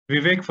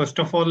Vivek, first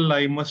of all,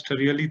 I must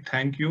really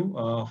thank you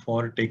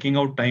for taking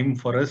out time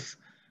for us.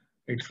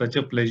 It's such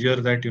a pleasure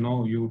that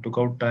you took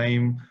out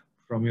time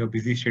from your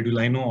busy schedule.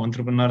 I know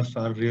entrepreneurs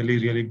are really,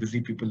 really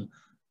busy people,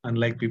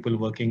 unlike people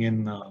working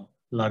in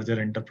larger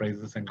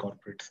enterprises and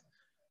corporates.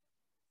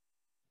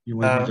 You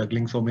must be Uh,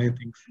 juggling so many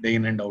things day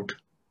in and out.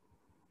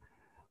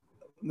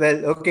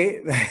 well,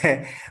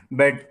 okay,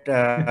 but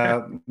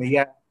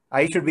yeah,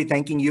 I should be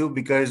thanking you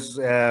because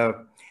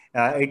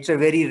it's a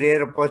very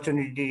rare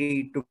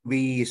opportunity to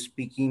be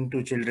speaking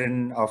to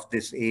children of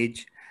this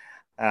age.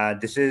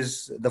 This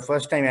is the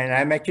first time, and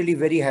I'm actually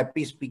very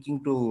happy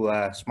speaking to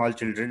small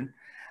children.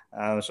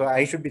 So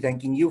I should be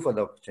thanking you for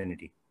the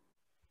opportunity.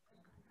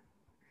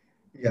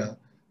 Yeah.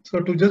 So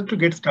to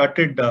get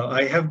started,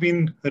 I have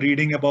been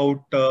reading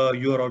about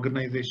your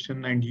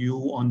organization and you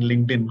on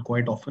LinkedIn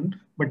quite often,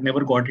 but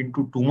never got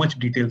into too much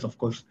details, of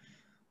course.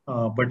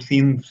 But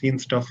seen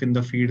stuff in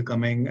the feed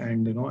coming,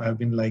 and I've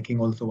been liking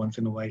also once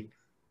in a while.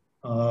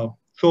 Uh,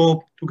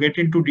 so to get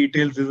into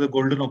details is a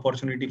golden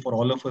opportunity for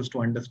all of us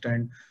to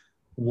understand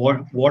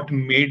what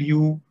made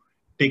you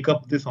take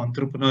up this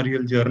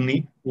entrepreneurial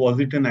journey. Was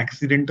it an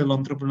accidental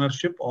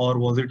entrepreneurship or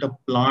was it a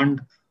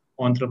planned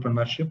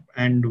entrepreneurship?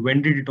 And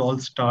when did it all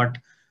start?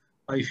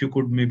 If you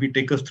could maybe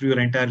take us through your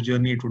entire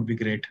journey, it would be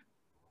great.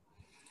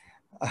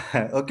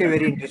 Okay,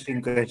 very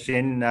interesting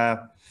question. I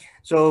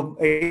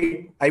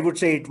would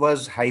say it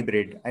was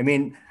hybrid. I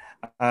mean,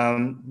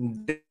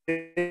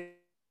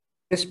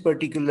 this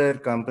particular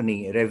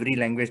company, Reverie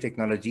Language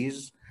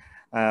Technologies,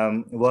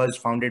 was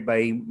founded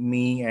by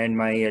me and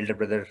my elder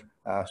brother.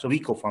 So we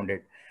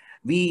co-founded.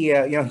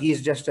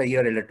 He's just a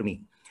year elder to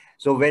me.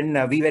 So when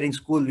we were in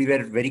school, we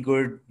were very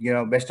good,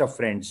 best of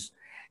friends,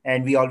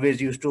 and we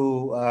always used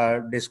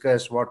to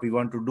discuss what we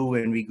want to do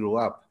when we grow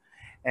up.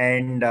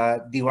 And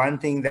the one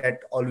thing that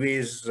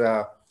always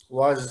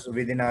was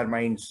within our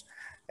minds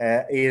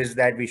is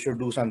that we should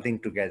do something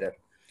together.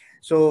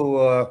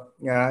 So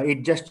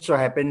it just so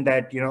happened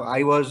that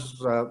I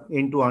was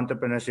into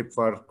entrepreneurship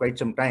for quite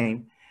some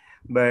time,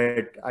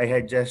 but I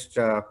had just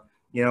I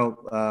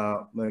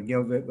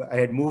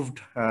had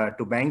moved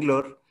to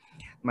Bangalore.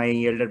 My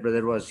elder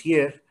brother was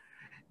here.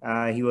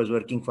 He was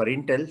working for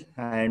Intel,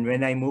 and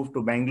when I moved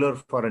to Bangalore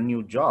for a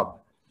new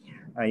job,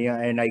 yeah,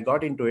 and I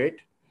got into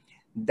it,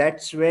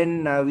 that's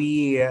when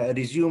we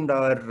resumed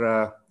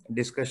our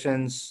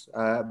discussions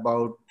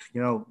about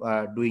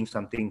doing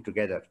something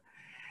together,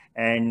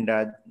 and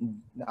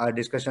our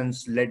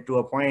discussions led to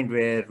a point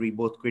where we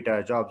both quit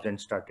our jobs and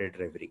started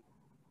Reverie.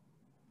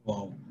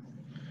 Wow.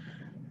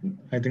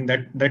 I think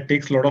that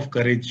takes a lot of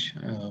courage.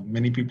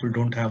 Many people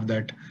don't have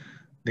that.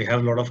 They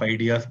have a lot of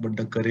ideas, but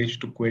the courage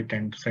to quit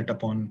and set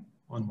up on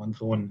one's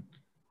own.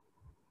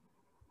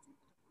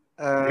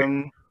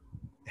 um,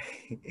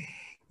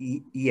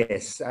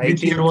 yes, I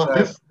Which year think was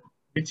this?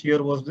 Which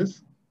year was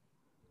this?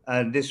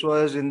 this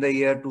was in the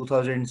year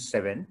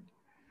 2007.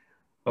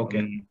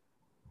 Okay.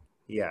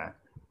 Yeah.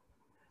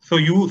 So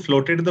you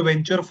floated the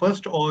venture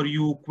first, or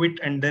you quit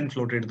and then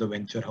floated the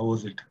venture? How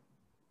was it?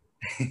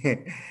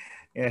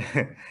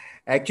 Yeah.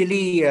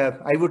 Actually,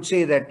 I would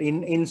say that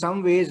in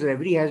some ways,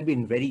 Reverie has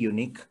been very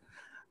unique,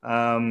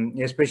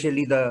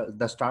 especially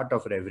the start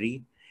of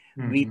Reverie.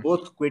 We Mm-hmm.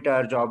 both quit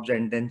our jobs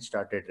and then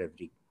started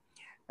Reverie.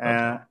 Okay.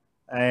 Uh,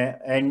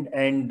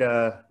 and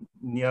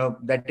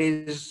that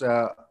is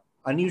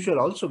unusual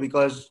also,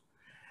 because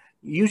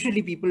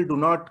usually people do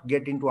not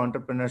get into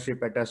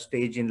entrepreneurship at a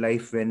stage in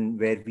life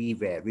where we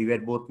were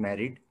both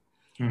married.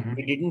 Mm-hmm.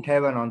 We didn't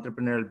have an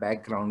entrepreneurial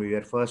background. We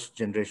were first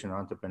generation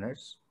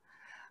entrepreneurs.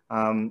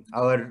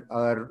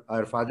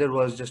 Our father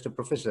was just a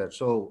professor,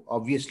 so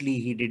obviously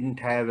he didn't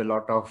have a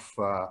lot of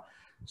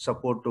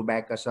support to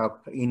back us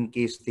up in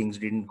case things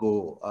didn't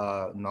go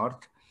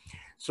north.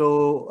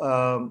 So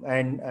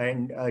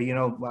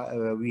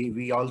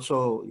we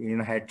also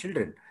had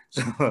children,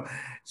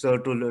 so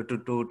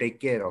to take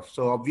care of.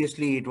 So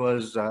obviously it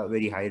was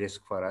very high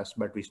risk for us,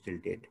 but we still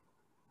did.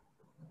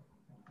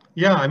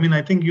 Yeah, I mean,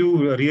 I think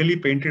you really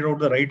painted out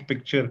the right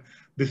picture.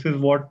 This is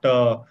what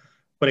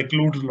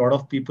precludes a lot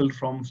of people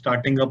from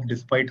starting up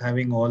despite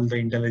having all the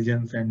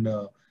intelligence and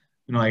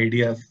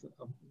ideas.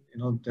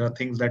 There are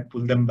things that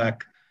pull them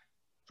back.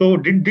 So,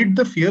 did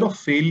the fear of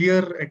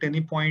failure at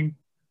any point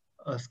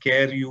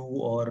scare you,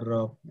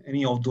 or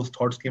any of those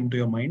thoughts came to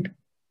your mind?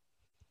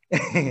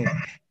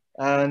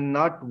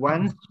 Not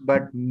once,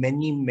 but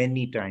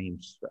many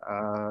times.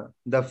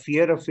 The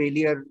fear of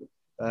failure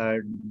uh,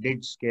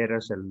 did scare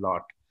us a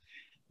lot.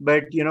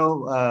 But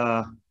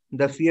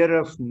the fear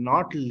of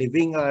not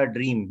living our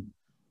dream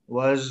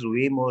was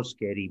way more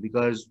scary,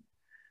 because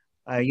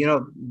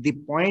the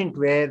point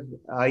where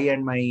I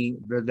and my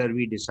brother,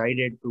 we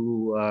decided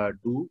to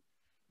do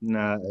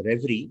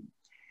Reverie,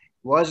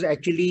 was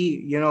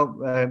actually,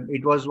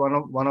 it was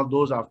one of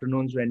those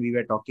afternoons when we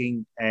were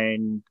talking,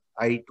 and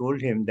I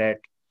told him that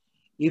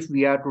if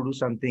we are to do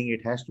something,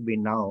 it has to be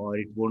now or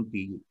it won't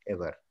be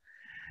ever.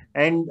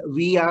 And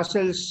we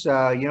ourselves,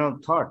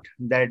 thought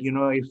that,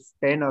 if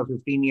 10 or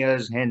 15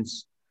 years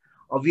hence,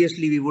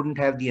 obviously we wouldn't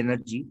have the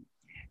energy,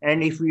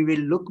 And if we will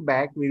look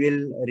back, we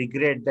will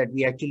regret that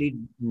we actually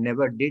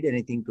never did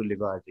anything to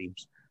live our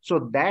dreams. So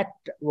that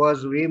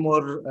was way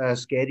more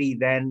scary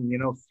than,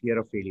 fear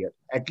of failure.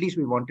 At least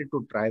we wanted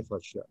to try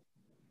for sure.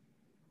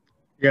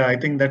 Yeah, I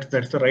think that's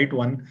the right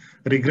one.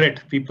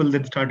 Regret. People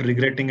then start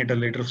regretting at a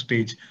later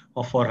stage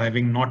of for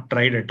having not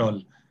tried at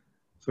all.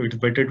 So it's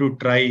better to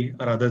try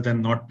rather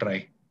than not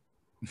try.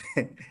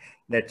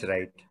 That's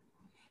right.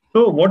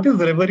 So what is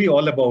Reverie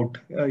all about?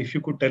 If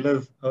you could tell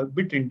us a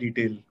bit in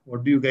detail,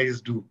 what do you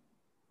guys do?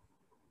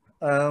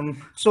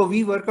 So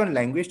we work on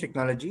language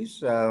technologies.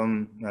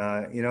 That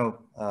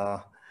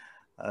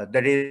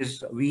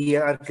is, we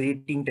are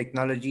creating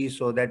technology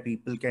so that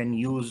people can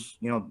use,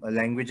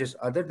 languages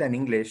other than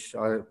English,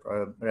 or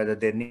rather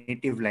their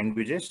native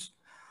languages,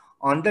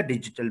 on the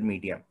digital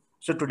medium.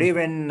 So today, Mm,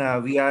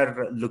 when we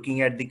are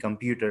looking at the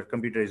computer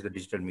is the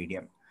digital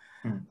medium.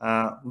 mm,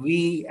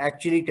 We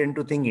actually tend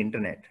to think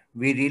internet.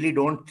 We really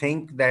don't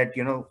think that,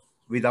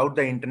 without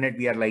the internet,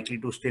 we are likely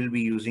to still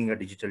be using a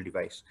digital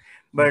device.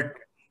 mm, But,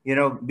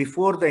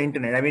 before the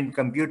internet, I mean,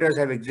 computers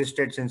have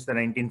existed since the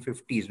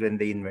 1950s when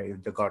they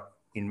got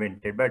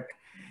invented. But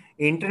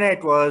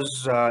internet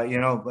was,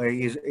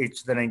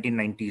 it's the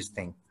 1990s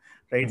thing,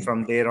 right? mm,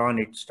 From there on,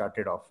 it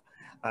started off.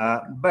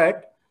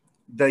 But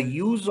the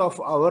use of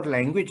our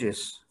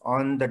languages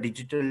on the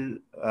digital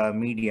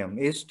medium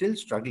is still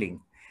struggling.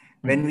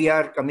 When mm, we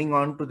are coming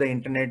on to the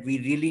internet, we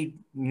really,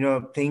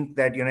 think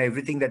that,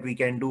 everything that we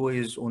can do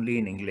is only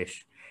in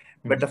English.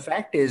 But mm, the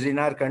fact is, in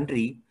our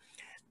country,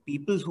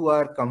 people who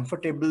are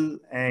comfortable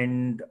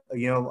and,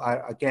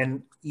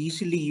 can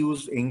easily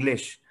use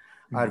English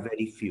are mm,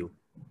 very few,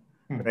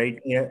 mm. right?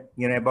 Yeah,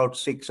 about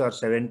 6 or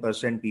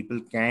 7% people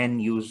can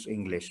use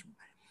English.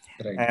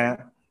 Right. Uh,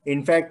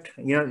 in fact,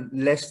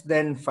 less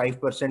than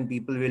 5%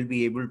 people will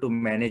be able to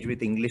manage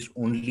with English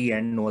only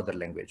and no other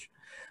language.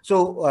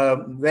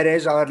 So,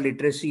 whereas our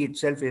literacy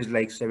itself is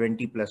like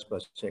 70 plus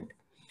percent.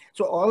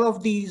 So all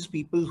of these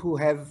people who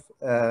have,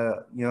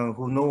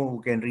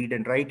 who can read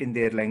and write in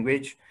their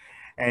language,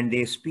 and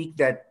they speak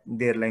that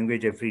their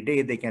language every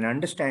day, they can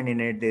understand in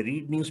it, they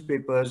read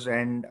newspapers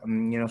and,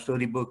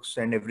 storybooks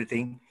and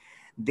everything.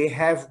 They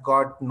have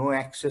got no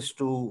access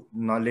to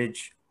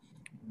knowledge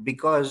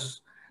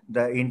because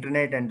the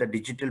internet and the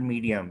digital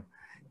medium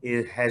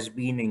has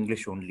been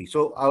English only.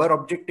 So our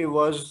objective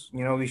was,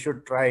 we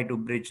should try to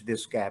bridge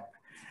this gap,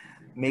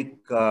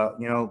 make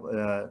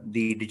the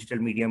digital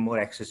medium more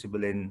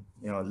accessible in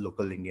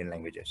local Indian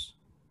languages.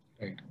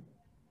 Right.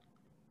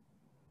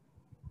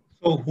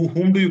 So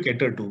whom do you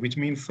cater to? Which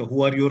means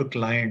who are your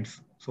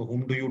clients? So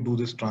whom do you do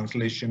this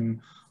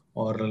translation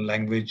or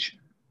language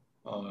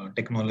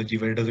technology?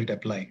 Where does it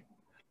apply?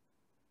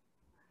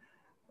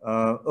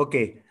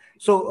 Okay,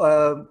 so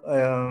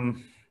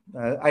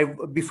I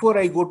before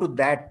I go to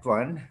that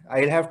one,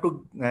 I'll have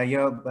to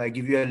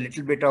give you a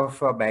little bit of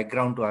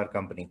background to our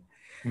company.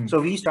 Mm,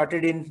 So we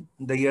started in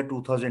the year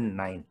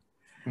 2009.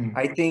 mm,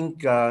 I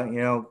think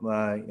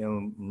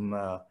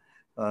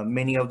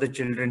many of the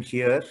children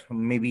here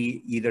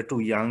maybe either too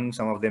young,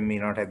 some of them may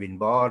not have been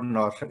born,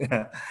 or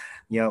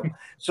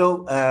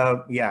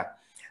So yeah,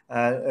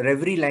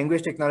 Reverie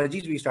Language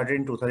Technologies we started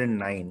in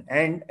 2009,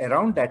 and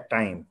around that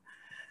time,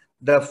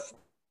 the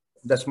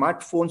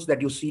smartphones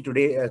that you see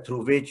today,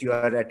 through which you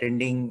are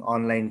attending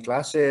online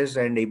classes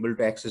and able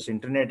to access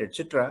internet,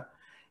 etc.,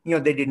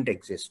 they didn't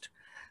exist.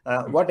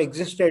 mm, What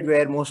existed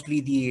were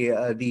mostly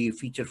the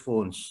feature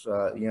phones,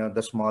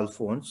 the small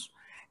phones,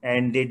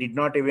 and they did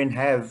not even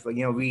have,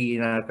 we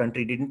in our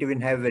country didn't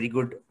even have very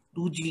good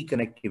 2G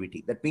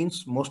connectivity. That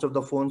means most of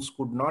the phones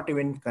could not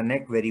even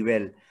connect very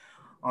well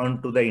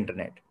onto the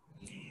internet,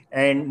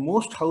 and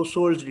most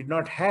households did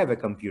not have a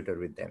computer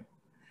with them.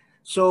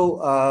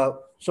 So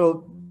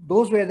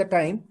those were the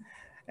time.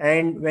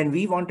 And when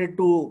we wanted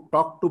to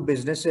talk to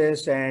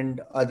businesses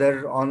and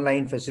other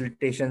online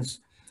facilitations,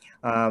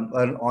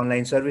 or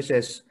online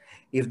services,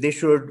 if they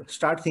should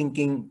start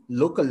thinking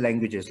local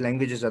languages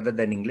other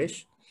than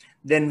English,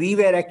 then we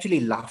were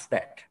actually laughed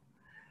at.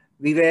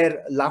 We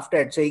were laughed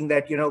at, saying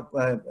that,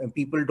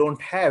 people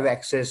don't have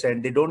access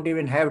and they don't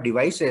even have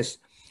devices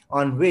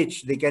on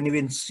which they can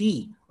even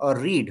see or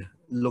read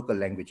local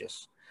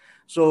languages.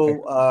 right.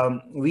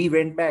 So we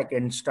went back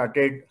and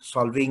started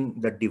solving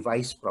the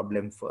device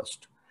problem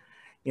first.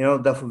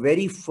 The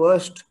very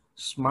first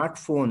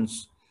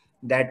smartphones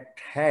that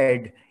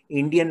had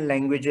Indian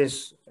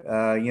languages,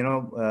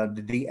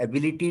 the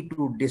ability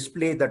to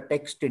display the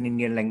text in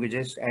Indian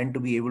languages and to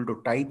be able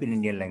to type in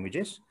Indian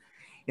languages,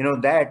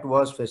 that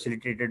was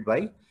facilitated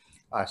by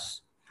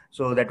us.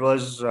 So that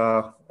was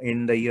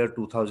in the year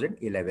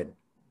 2011.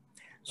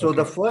 So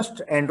the Okay.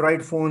 first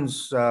Android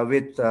phones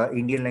with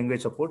Indian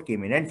language support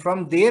came in, and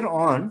from there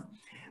on,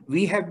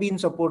 we have been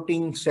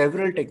supporting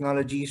several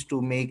technologies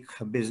to make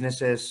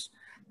businesses,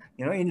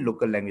 in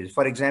local languages.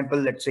 For example,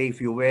 let's say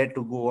if you were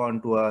to go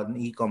onto an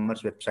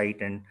e-commerce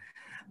website and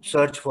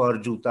search for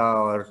juta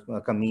or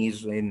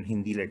kameez in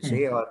Hindi, let's Mm,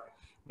 say, or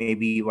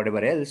maybe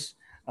whatever else,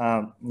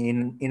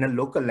 in a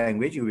local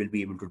language, you will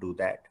be able to do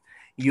that.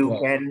 You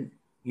wow. can.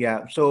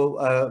 Yeah. So,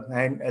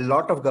 and a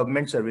lot of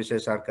government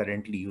services are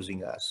currently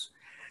using us.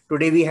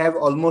 Today, we have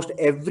almost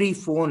every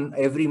phone,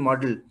 every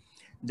model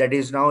that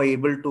is now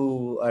able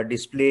to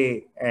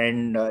display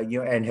and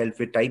and help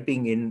with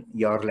typing in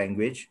your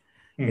language.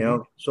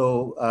 Mm-hmm.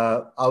 So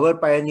our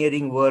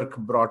pioneering work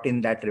brought in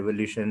that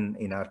revolution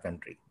in our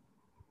country.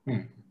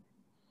 Hmm.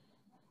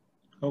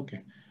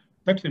 Okay,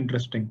 that's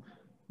interesting.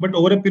 But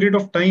over a period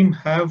of time,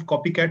 have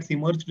copycats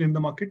emerged in the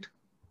market?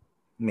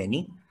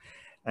 Many,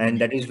 and Many.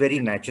 that is very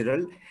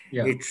natural.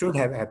 Yeah. It should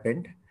have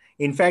happened.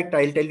 In fact,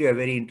 I'll tell you a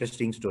very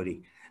interesting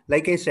story.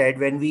 Like I said,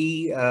 when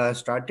we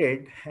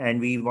started and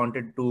we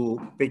wanted to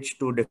pitch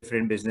to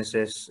different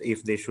businesses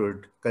if they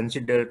should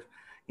consider,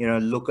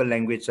 local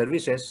language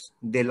services,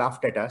 they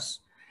laughed at us.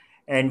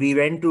 And we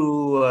went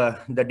to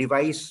the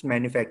device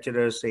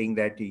manufacturers saying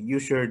that you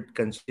should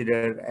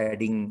consider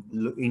adding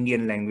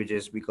Indian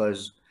languages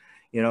because,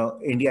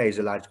 India is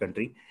a large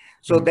country.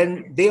 So Hmm.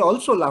 then they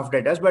also laughed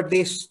at us, but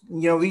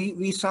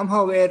we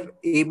somehow were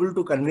able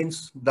to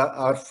convince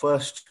our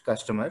first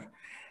customer,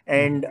 Hmm.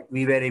 and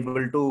we were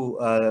able to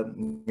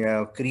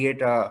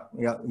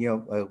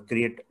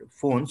create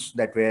phones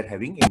that were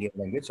having Indian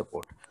language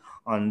support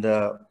on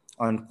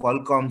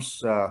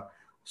Qualcomm's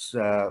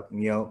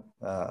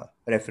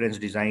reference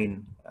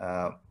design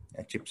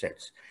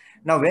chipsets.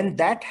 Now, when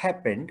that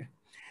happened,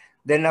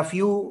 then a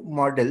few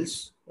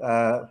models,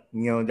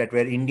 that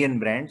were Indian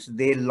brands,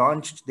 they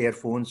launched their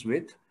phones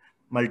with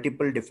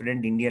multiple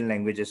different Indian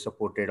languages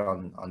supported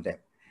on them.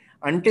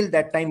 Until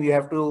that time, you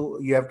have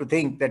to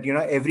think that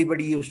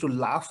everybody used to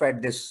laugh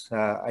at this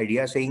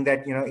idea, saying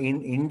that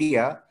in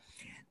India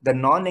the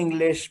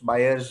non-English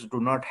buyers do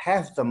not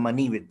have the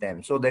money with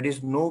them, so there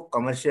is no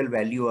commercial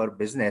value or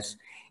business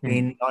Hmm.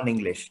 in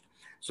non-English.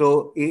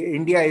 So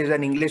India is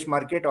an English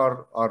market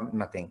or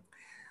nothing.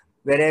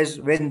 Whereas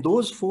when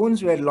those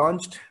phones were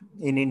launched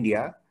in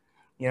India,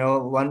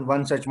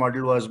 one such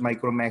model was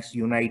Micromax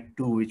Unite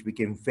 2, which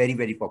became very,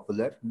 very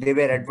popular. They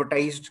were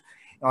advertised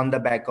on the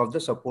back of the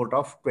support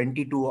of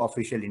 22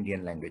 official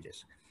Indian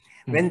languages.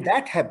 Hmm. When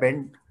that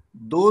happened,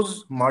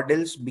 those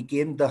models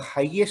became the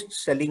highest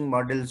selling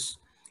models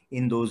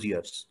in those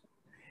years.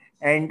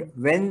 And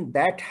when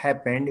that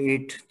happened,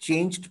 it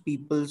changed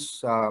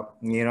people's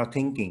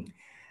thinking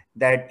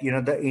that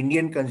the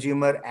Indian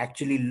consumer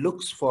actually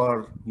looks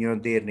for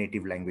their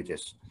native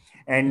languages.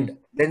 Hmm. And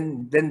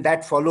then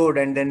that followed,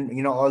 and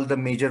then all the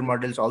major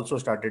models also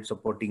started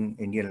supporting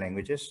Indian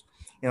languages.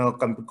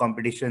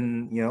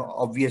 Competition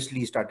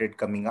obviously started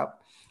coming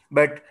up,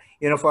 but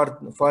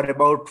for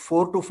about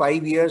 4 to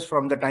 5 years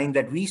from the time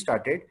that we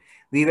started,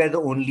 we were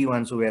the only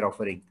ones who were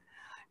offering.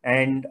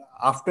 And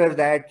after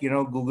that,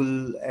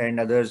 Google and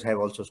others have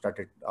also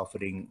started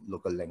offering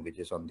local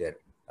languages on their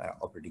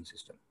operating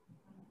system.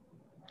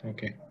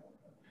 Okay.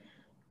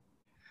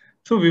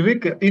 So,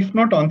 Vivek, if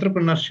not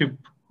entrepreneurship,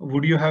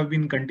 would you have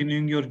been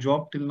continuing your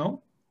job till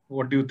now?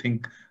 What do you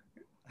think?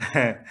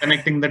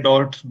 Connecting the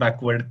dots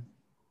backward.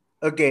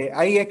 Okay,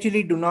 I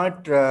actually do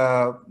not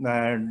have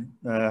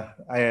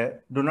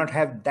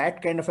that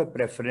kind of a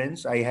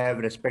preference. I have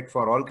respect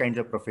for all kinds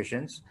of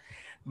professions,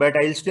 but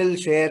I'll still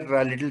share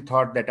a little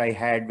thought that I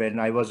had when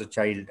I was a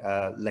child,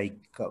 like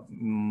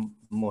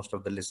most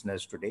of the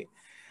listeners today.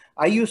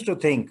 I used to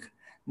think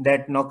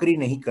that नौकरी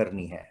नहीं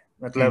करनी है.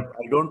 Hmm. मतलब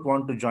I don't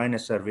want to join a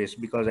service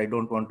because I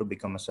don't want to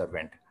become a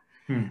servant.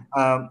 Hmm.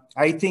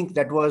 I think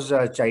that was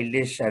a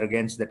childish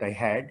arrogance that I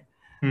had,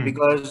 Hmm.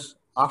 because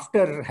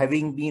after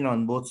having been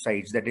on both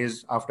sides, that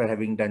is, after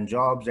having done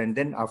jobs and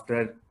then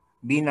after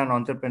being an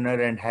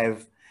entrepreneur and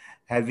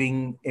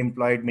having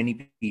employed many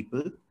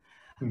people,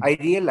 I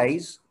Hmm.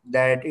 realize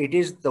that it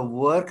is the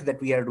work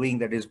that we are doing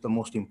that is the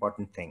most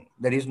important thing.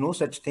 There is no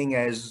such thing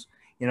as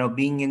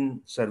being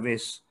in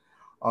service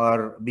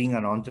or being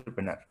an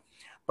entrepreneur.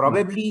 Hmm.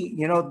 Probably,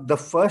 the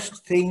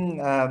first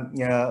thing,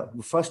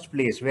 first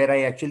place where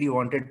I actually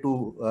wanted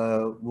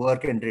to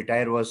work and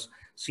retire was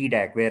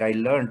CDAC, where I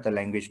learned the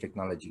language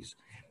technologies,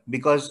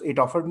 because it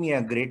offered me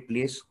a great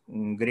place,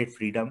 great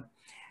freedom,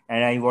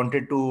 and I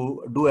wanted to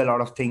do a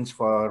lot of things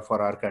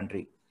for our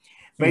country.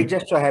 But it Hmm.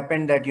 just so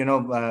happened that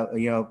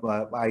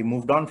I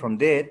moved on from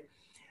there.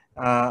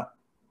 Uh,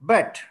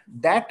 but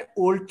that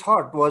old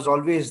thought was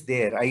always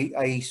there.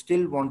 I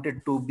still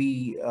wanted to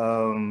be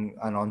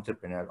an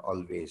entrepreneur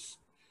always.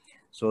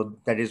 So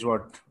that is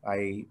what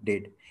I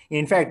did.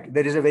 In fact,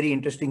 there is a very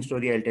interesting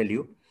story I'll tell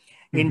you.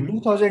 In Hmm.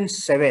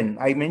 2007,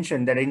 I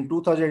mentioned that in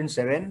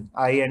 2007,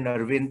 I and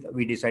Arvind,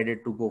 we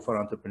decided to go for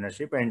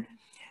entrepreneurship,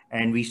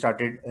 and we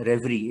started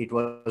Reverie. It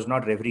was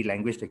not Reverie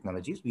Language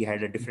Technologies. We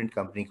had a different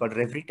company called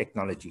Reverie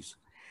Technologies.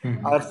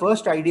 Hmm. Our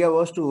first idea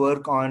was to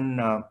work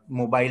on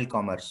mobile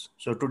commerce.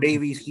 So today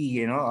we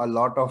see, a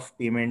lot of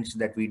payments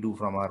that we do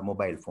from our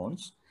mobile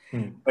phones,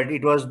 Hmm. but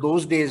it was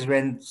those days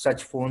when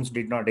such phones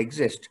did not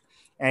exist,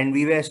 and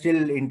we were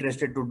still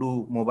interested to do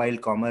mobile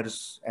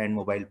commerce and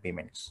mobile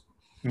payments.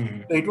 Hmm.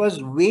 So it was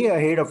way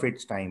ahead of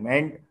its time,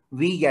 and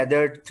we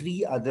gathered three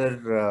other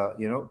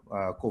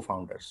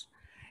co-founders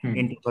Hmm.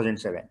 in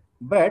 2007.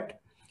 But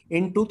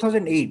in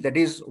 2008, that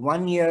is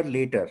 1 year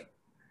later,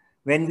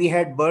 when we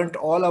had burnt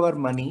all our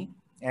money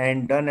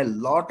and done a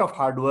lot of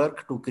hard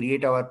work to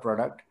create our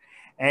product,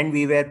 and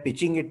we were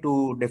pitching it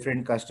to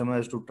different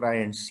customers to try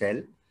and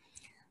sell,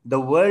 the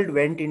world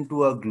went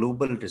into a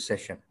global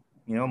recession.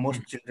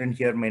 Most children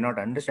here may not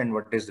understand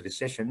what is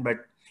recession, but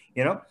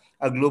you know,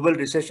 a global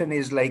recession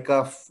is like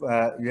a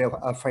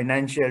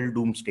financial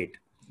doom state.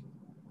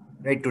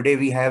 Right. Today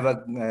we have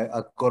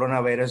a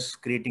coronavirus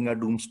creating a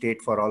doom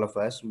state for all of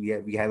us.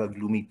 We have a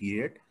gloomy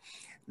period.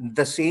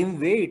 The same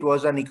way it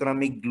was an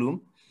economic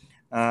gloom,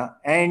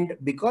 and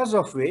because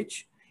of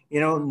which,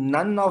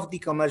 none of the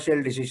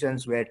commercial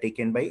decisions were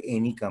taken by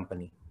any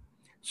company.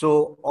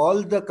 So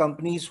all the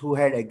companies who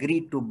had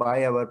agreed to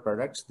buy our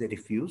products, they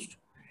refused,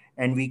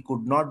 and we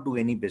could not do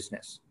any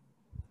business.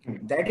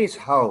 That is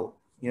how,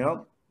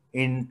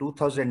 in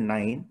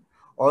 2009,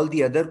 all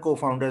the other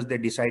co-founders, they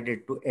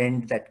decided to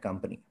end that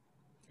company.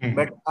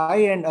 But I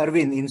and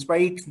Arvind, in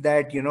spite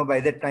that,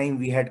 by the time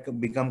we had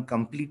become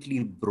completely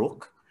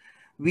broke,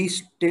 we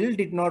still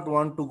did not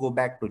want to go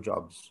back to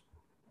jobs.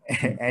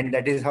 And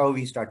that is how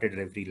we started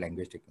Reverie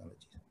Language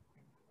Technologies.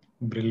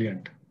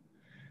 Brilliant.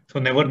 So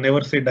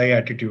never say die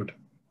attitude.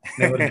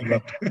 Never give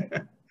up.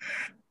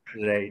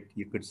 Right.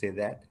 You could say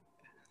that.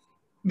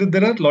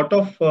 There are a lot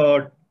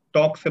of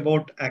talks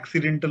about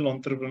accidental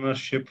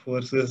entrepreneurship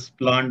versus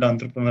planned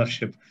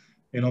entrepreneurship.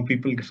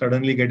 People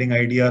suddenly getting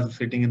ideas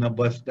sitting in a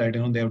bus that,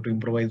 they have to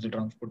improvise the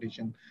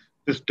transportation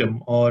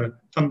system or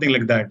something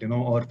like that,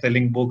 or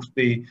selling books.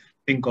 They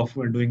think of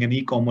doing an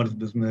e-commerce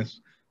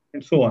business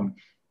and so on.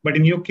 But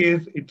in your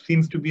case, it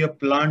seems to be a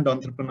planned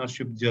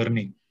entrepreneurship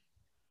journey.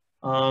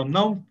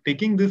 Now,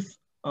 taking this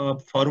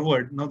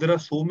forward, now there are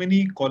so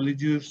many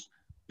colleges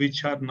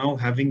which are now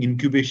having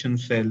incubation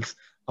cells.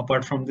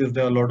 Apart from this,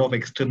 there are a lot of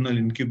external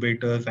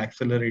incubators,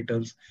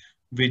 accelerators,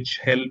 which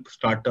help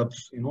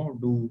startups,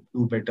 do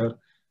better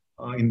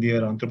in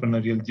their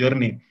entrepreneurial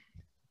journey.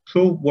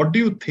 So, what do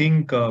you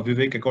think,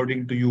 Vivek?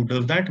 According to you,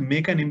 does that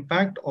make an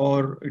impact,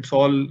 or it's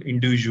all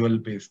individual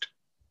based?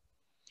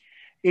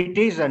 It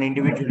is an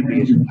individual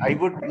based.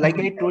 Like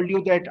I told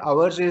you, that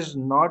ours is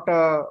not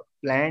a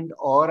planned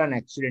or an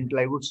accidental.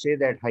 I would say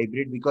that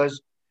hybrid,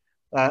 because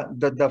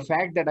the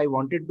fact that I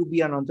wanted to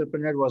be an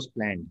entrepreneur was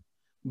planned.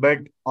 But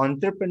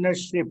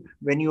entrepreneurship,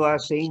 when you are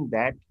saying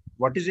that,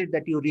 what is it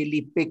that you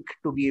really pick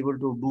to be able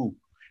to do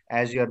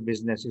as your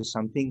business is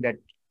something that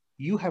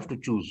you have to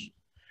choose,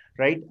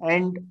 right?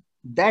 And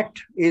that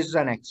is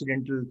an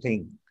accidental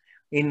thing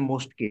in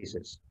most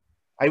cases.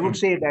 I would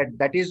say that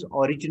that is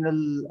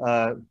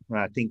original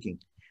thinking.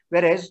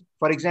 Whereas,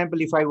 for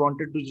example, if I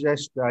wanted to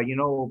just,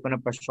 open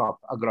up a shop,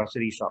 a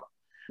grocery shop,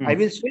 I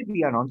will still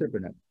be an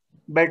entrepreneur.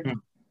 But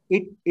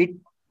it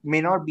may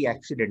not be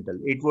accidental.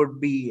 It would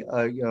be,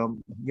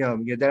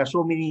 there are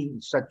so many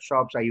such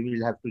shops, I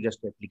will have to just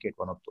replicate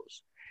one of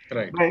those.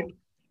 Right. But,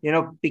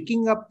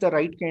 picking up the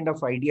right kind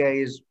of idea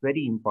is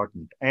very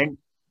important. And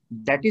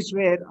that is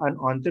where an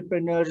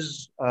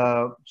entrepreneur's,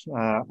 I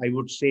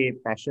would say,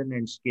 passion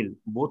and skill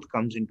both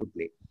comes into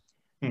play.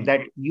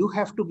 That you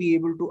have to be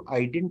able to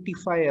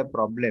identify a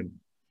problem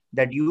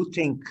that you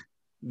think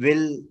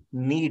will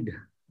need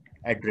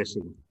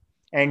addressing.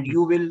 And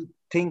you will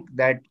think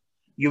that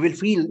you will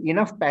feel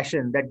enough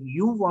passion that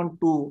you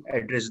want to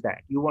address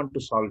that, you want to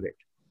solve it.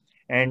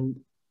 And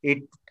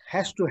it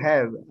has to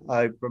have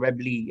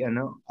probably,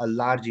 a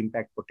large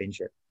impact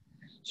potential.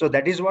 So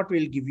that is what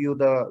will give you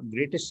the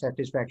greatest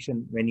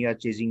satisfaction when you are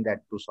chasing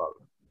that to solve.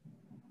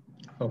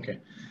 Okay.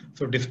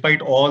 So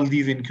despite all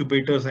these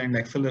incubators and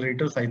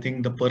accelerators, I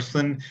think the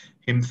person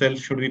himself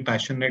should be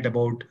passionate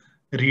about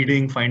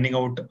reading, finding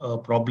out a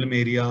problem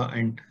area,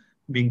 and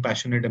being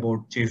passionate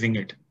about chasing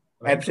it.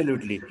 Right?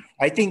 Absolutely.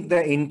 I think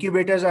the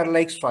incubators are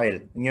like soil.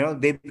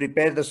 They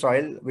prepare the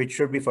soil, which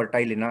should be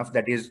fertile enough,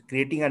 that is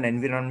creating an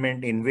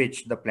environment in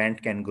which the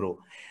plant can grow.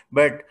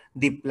 But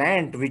the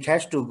plant which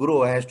has to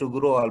grow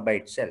all by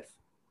itself.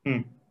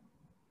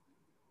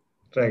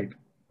 Right,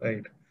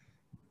 right.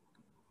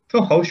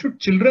 So how should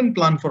children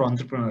plan for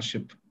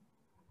entrepreneurship?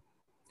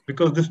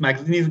 Because this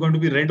magazine is going to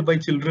be read by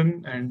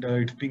children and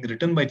it's being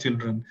written by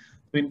children.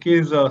 So in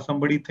case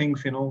somebody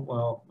thinks, I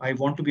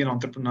want to be an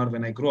entrepreneur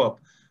when I grow up,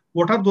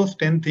 what are those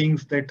 10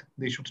 things that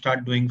they should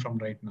start doing from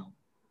right now?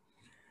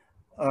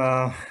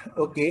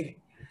 Okay.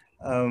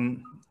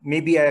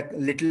 Maybe a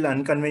little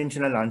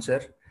unconventional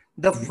answer.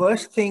 The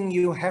first thing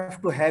you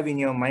have to have in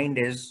your mind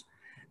is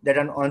that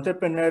an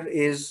entrepreneur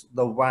is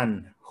the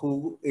one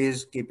who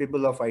is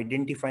capable of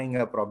identifying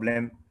a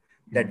problem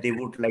that they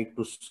would like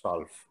to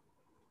solve.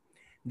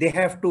 They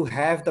have to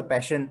have the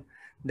passion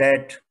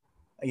that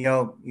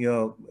you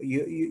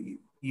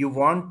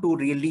want to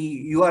really,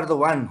 you are the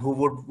one who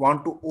would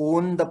want to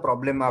own the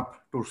problem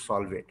up to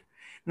solve it.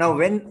 Now,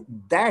 when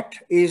that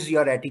is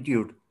your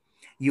attitude,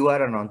 you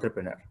are an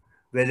entrepreneur.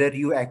 Whether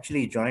you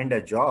actually joined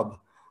a job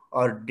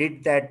or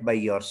did that by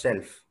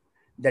yourself,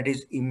 that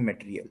is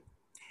immaterial.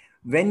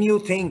 When you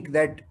think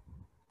that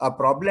a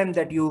problem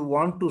that you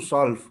want to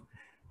solve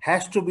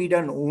has to be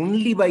done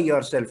only by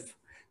yourself,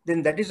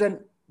 then that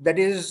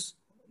is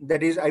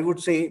that is, I would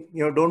say,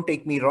 don't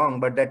take me wrong,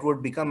 but that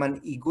would become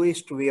an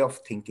egoist way of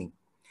thinking,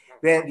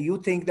 where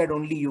you think that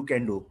only you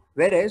can do.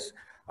 Whereas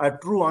a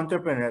true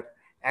entrepreneur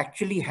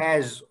actually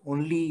has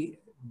only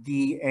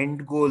the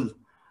end goal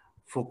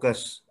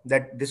focus,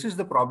 that this is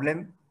the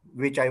problem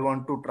which I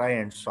want to try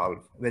and solve,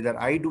 whether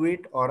I do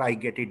it or I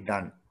get it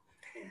done.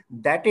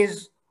 That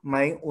is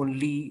my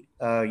only,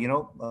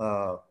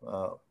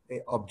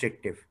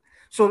 objective.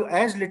 So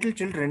as little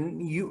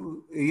children,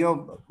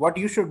 what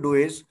you should do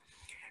is,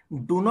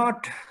 do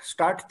not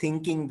start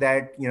thinking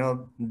that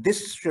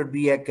this should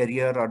be a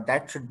career or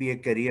that should be a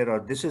career, or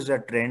this is a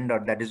trend or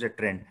that is a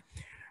trend.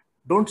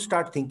 Don't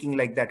start thinking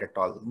like that at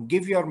all.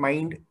 Give your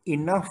mind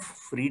enough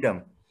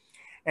freedom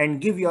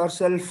and give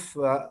yourself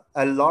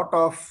a lot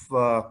of,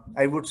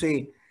 I would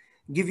say,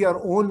 give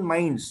your own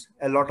minds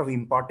a lot of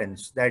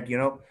importance, that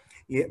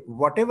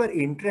whatever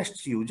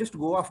interests you, just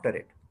go after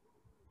it.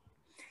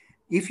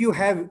 If you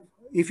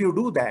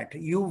do that,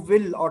 you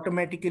will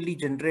automatically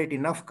generate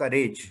enough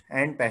courage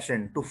and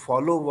passion to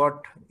follow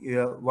what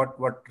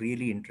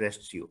really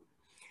interests you.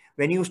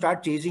 When you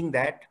start chasing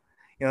that,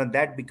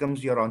 that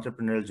becomes your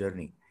entrepreneurial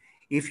journey.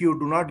 If you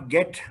do not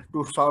get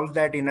to solve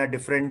that in a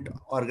different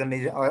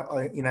organization,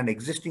 or in an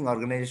existing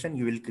organization,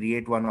 you will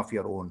create one of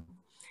your own.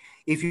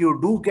 If you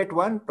do get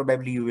one,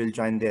 probably you will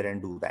join there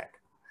and do that.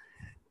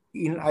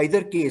 In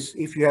either case,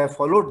 if you have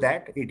followed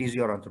that, it is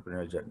your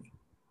entrepreneurial journey.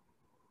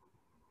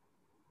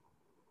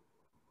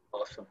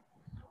 Awesome.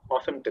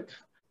 Awesome tips.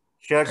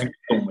 Sure. Thank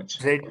you so much.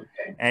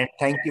 And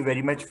thank you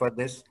very much for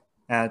this.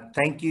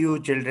 Thank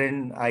you,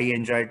 children. I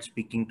enjoyed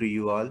speaking to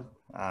you all.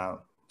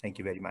 Thank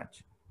you very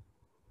much.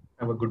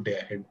 Have a good day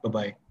ahead.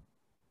 Bye-bye.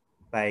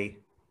 Bye.